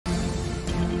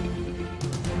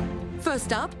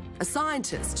First up, a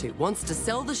scientist who wants to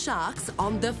sell the sharks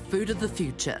on the food of the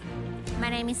future. My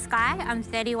name is Skye, I'm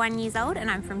 31 years old and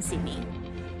I'm from Sydney.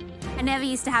 I never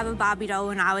used to have a Barbie doll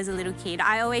when I was a little kid.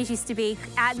 I always used to be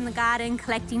out in the garden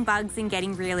collecting bugs and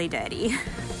getting really dirty.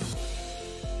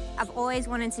 I've always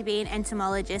wanted to be an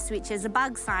entomologist, which is a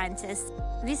bug scientist.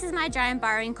 This is my giant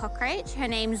burrowing cockroach. Her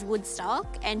name's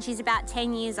Woodstock, and she's about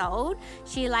 10 years old.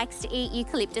 She likes to eat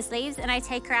eucalyptus leaves, and I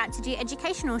take her out to do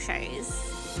educational shows.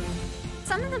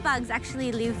 Some of the bugs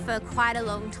actually live for quite a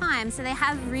long time, so they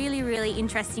have really, really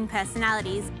interesting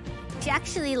personalities. She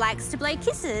actually likes to blow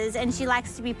kisses, and she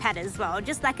likes to be pet as well,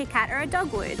 just like a cat or a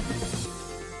dog would.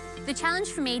 The challenge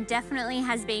for me definitely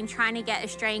has been trying to get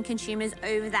Australian consumers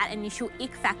over that initial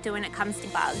ick factor when it comes to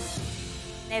bugs.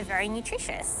 They're very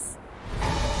nutritious.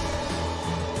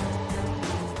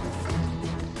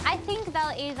 I think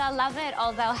they'll either love it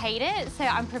or they'll hate it, so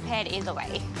I'm prepared either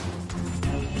way.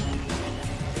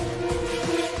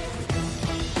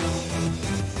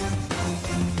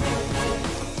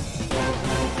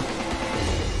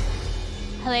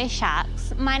 Hello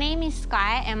sharks, my name is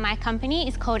Skye and my company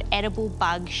is called Edible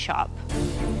Bug Shop.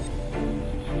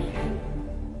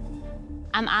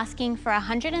 I'm asking for a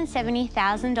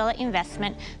 $170,000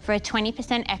 investment for a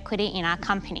 20% equity in our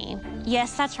company.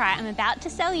 Yes, that's right, I'm about to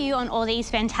sell you on all these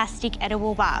fantastic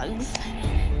edible bugs.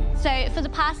 So for the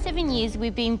past 7 years,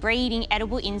 we've been breeding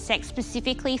edible insects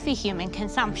specifically for human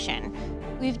consumption.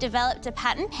 We've developed a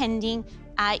patent-pending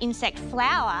insect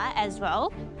flour as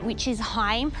well, which is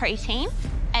high in protein.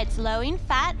 It's low in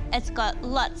fat. It's got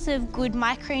lots of good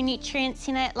micronutrients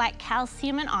in it, like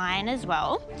calcium and iron as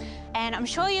well. And I'm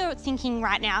sure you're thinking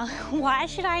right now, why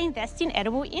should I invest in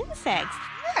edible insects?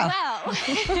 Yeah.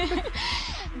 Well,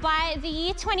 by the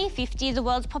year 2050, the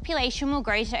world's population will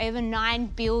grow to over 9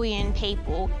 billion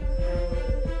people.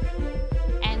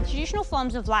 And traditional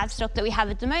forms of livestock that we have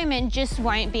at the moment just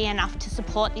won't be enough to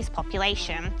support this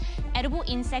population. Edible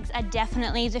insects are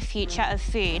definitely the future of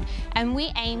food, and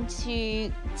we aim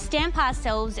to stamp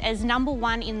ourselves as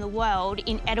 #1 in the world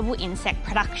in edible insect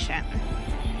production.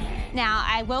 Now,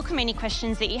 I welcome any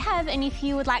questions that you have, and if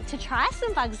you would like to try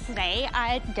some bugs today,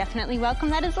 I definitely welcome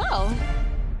that as well.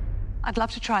 I'd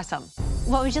love to try some.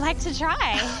 What would you like to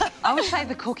try? I would say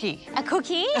the cookie. A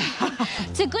cookie?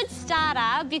 It's a good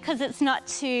starter because it's not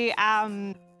too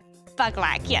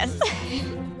bug-like, yes.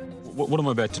 What am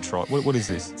I about to try? What is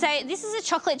this? So this is a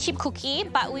chocolate chip cookie,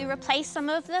 but we replace some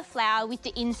of the flour with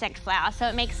the insect flour, so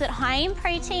it makes it high in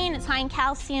protein, it's high in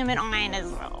calcium and iron as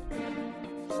well.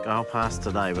 I'll pass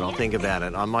today, but I'll think about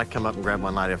it. I might come up and grab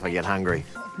one later if I get hungry.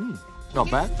 Not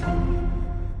bad.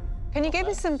 Can you give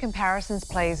us some comparisons,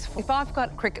 please? If I've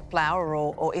got cricket flour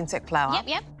or insect flour,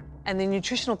 Yep. and the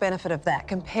nutritional benefit of that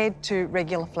compared to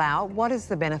regular flour, what is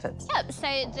the benefits? Yep, so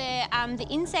the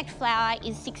insect flour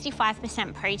is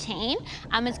 65% protein.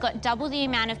 It's got double the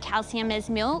amount of calcium as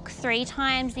milk, 3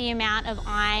 times the amount of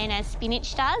iron as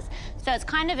spinach does. So it's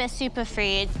kind of a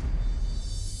superfood.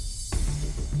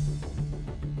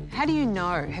 How do you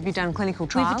know? Have you done clinical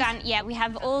trials? We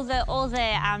have all the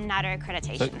NADO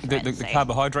accreditation. So the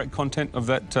carbohydrate content of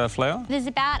that flour? There's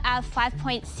about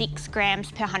 5.6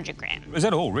 grams per 100 grams. Is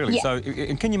that all, really? Yeah. So,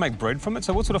 and can you make bread from it?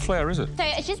 So what sort of flour is it? So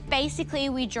it's just basically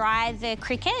we dry the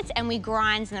crickets and we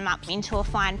grind them up into a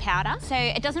fine powder. So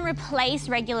it doesn't replace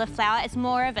regular flour, it's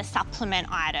more of a supplement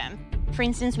item. For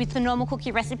instance, with the normal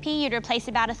cookie recipe, you'd replace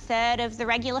about 1/3 of the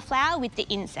regular flour with the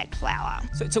insect flour.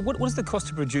 So what is the cost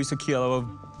to produce a kilo of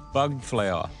bug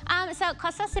flour? So it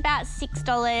costs us about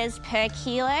 $6 per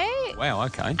kilo. Wow,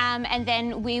 OK. And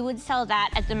then we would sell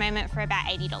that at the moment for about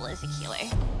 $80 a kilo.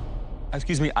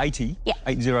 Excuse me, 80? Yeah.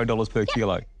 $80 per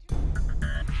kilo.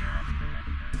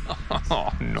 Oh,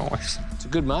 nice. It's a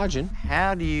good margin.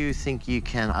 How do you think you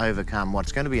can overcome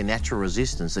what's going to be a natural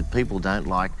resistance that people don't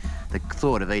like the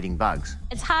thought of eating bugs?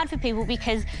 It's hard for people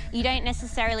because you don't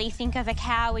necessarily think of a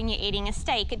cow when you're eating a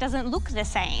steak. It doesn't look the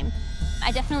same.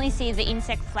 I definitely see the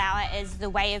insect flour as the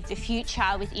way of the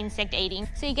future with insect eating.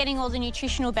 So you're getting all the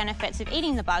nutritional benefits of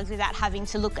eating the bugs without having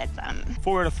to look at them.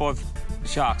 4 out of 5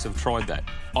 sharks have tried that.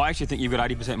 I actually think you've got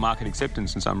 80% market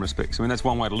acceptance in some respects. I mean, that's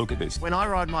one way to look at this. When I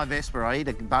ride my Vespa, I eat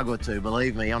a bug or two,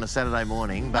 believe me, on a Saturday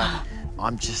morning, but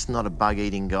I'm just not a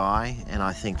bug-eating guy, and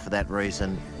I think for that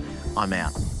reason, I'm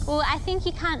out. Well, I think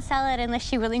you can't sell it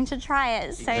unless you're willing to try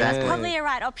it, so that's probably a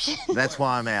right option. That's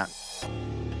why I'm out.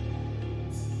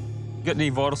 Got any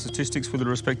vital statistics with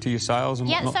respect to your sales and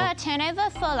whatnot? So our turnover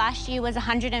for last year was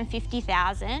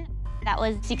 $150,000. That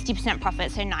was 60%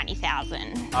 profit, so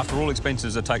 $90,000. After all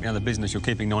expenses are taken out of the business, you're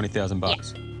keeping $90,000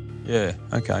 bucks. Yeah,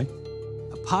 OK.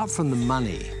 Apart from the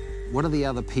money, What are the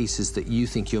other pieces that you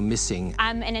think you're missing?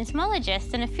 I'm an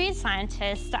entomologist and a food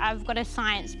scientist. I've got a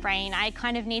science brain. I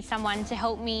kind of need someone to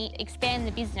help me expand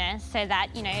the business so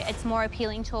that, you know, it's more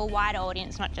appealing to a wider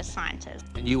audience, not just scientists.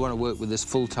 And you want to work with this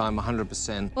full-time,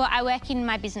 100%? Well, I work in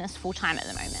my business full-time at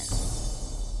the moment.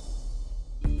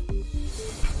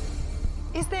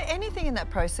 Is there anything in that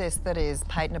process that is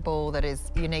patentable, that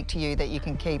is unique to you, that you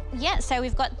can keep? Yeah, so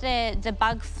we've got the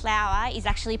bug flower is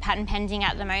actually patent pending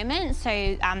at the moment, so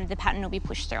the patent will be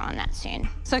pushed through on that soon.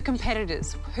 So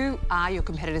competitors, who are your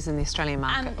competitors in the Australian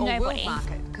market or nobody. world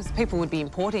market? Because people would be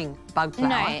importing bug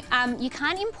flower. No, you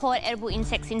can't import edible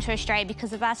insects into Australia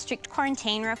because of our strict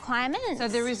quarantine requirements. So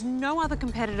there is no other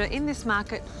competitor in this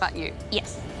market but you?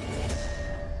 Yes.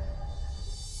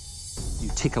 You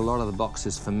tick a lot of the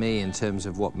boxes for me in terms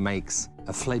of what makes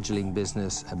a fledgling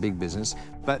business a big business.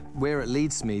 But where it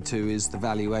leads me to is the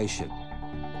valuation.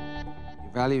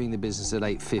 You're valuing the business at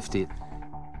 $850.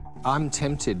 I'm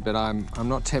tempted, but I'm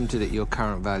not tempted at your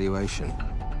current valuation.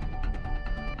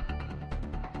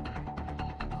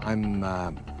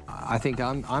 I think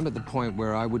I'm at the point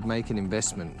where I would make an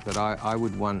investment, but I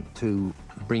would want to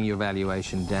bring your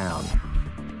valuation down.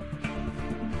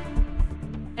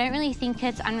 I don't really think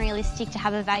it's unrealistic to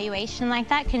have a valuation like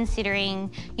that, considering,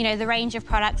 you know, the range of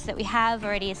products that we have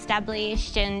already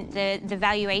established and the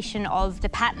valuation of the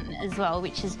patent as well,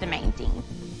 which is the main thing.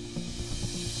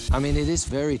 I mean, it is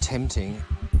very tempting.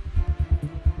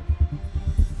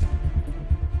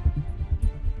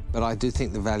 But I do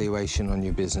think the valuation on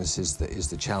your business is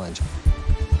the challenge.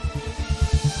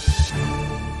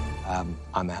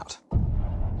 I'm out.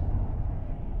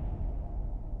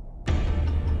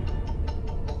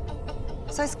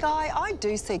 So, Skye, I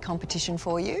do see competition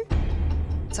for you.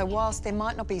 So whilst there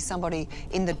might not be somebody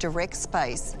in the direct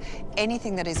space,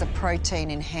 anything that is a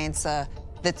protein enhancer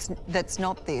that's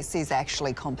not this is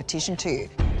actually competition to you.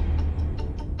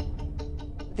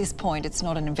 At this point, it's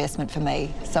not an investment for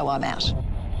me, so I'm out.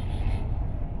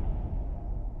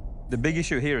 The big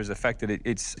issue here is the fact that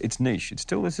it's niche.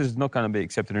 This is not going to be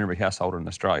accepted in every household in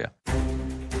Australia.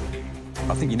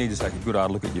 I think you need to take a good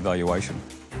hard look at your valuation.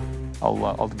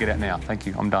 I'll get out now. Thank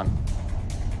you. I'm done.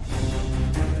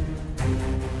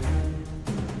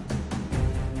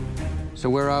 So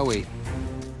where are we?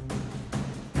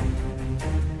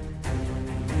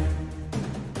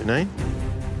 Janine?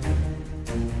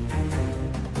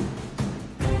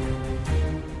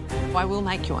 I will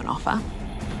make you an offer.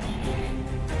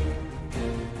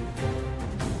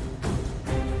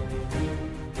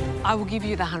 I will give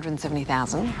you the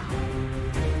 $170,000,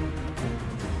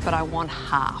 but I want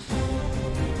half.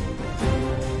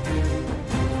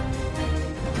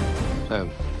 So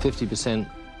 50%,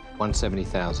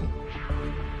 170,000.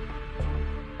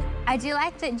 I do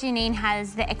like that Janine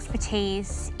has the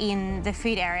expertise in the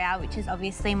food area, which is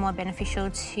obviously more beneficial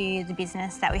to the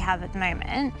business that we have at the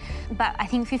moment. But I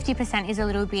think 50% is a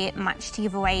little bit much to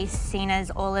give away, seen as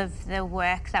all of the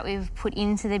work that we've put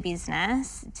into the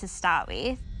business to start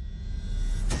with.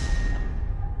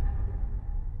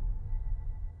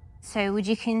 So would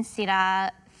you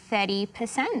consider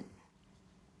 30%?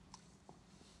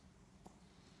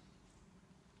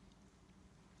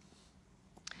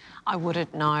 I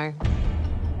wouldn't know.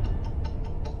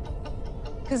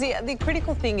 Because the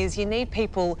critical thing is you need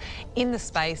people in the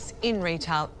space, in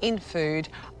retail, in food,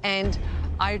 and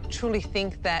I truly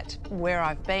think that where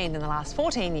I've been in the last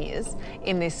 14 years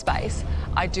in this space,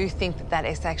 I do think that that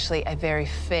is actually a very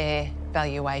fair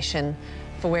valuation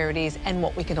for where it is and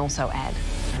what we can also add.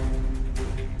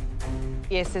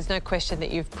 Yes, there's no question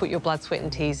that you've put your blood, sweat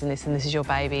and tears in this, and this is your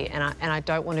baby, and I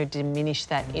don't want to diminish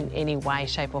that in any way,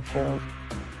 shape or form.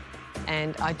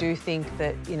 And I do think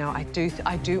that, you know, I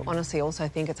do honestly also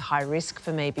think it's high risk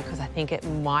for me because I think it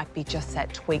might be just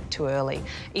that tweak too early,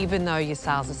 even though your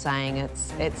sales are saying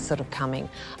it's sort of coming.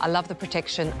 I love the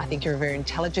protection. I think you're a very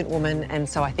intelligent woman, and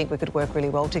so I think we could work really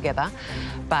well together.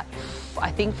 But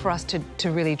I think for us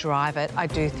to really drive it, I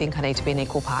do think I need to be an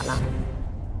equal partner.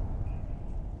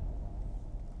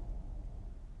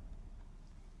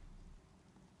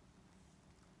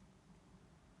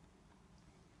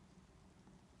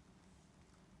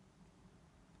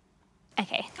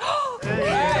 Okay.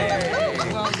 Hey.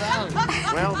 Well done.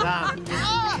 Well done.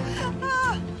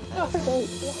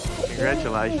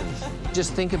 Congratulations.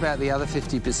 Just think about the other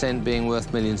 50% being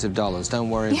worth millions of dollars.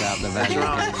 Don't worry about the value.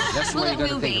 That's what you've got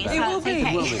to think about. It will be.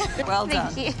 Well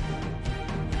done. Thank you.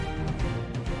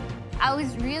 I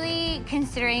was really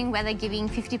considering whether giving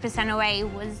 50% away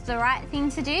was the right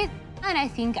thing to do. And I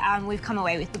think we've come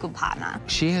away with a good partner.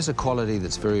 She has a quality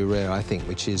that's very rare, I think,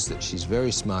 which is that she's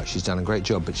very smart, she's done a great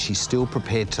job, but she's still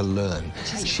prepared to learn.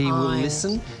 She will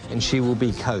listen and she will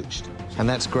be coached, and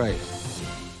that's great.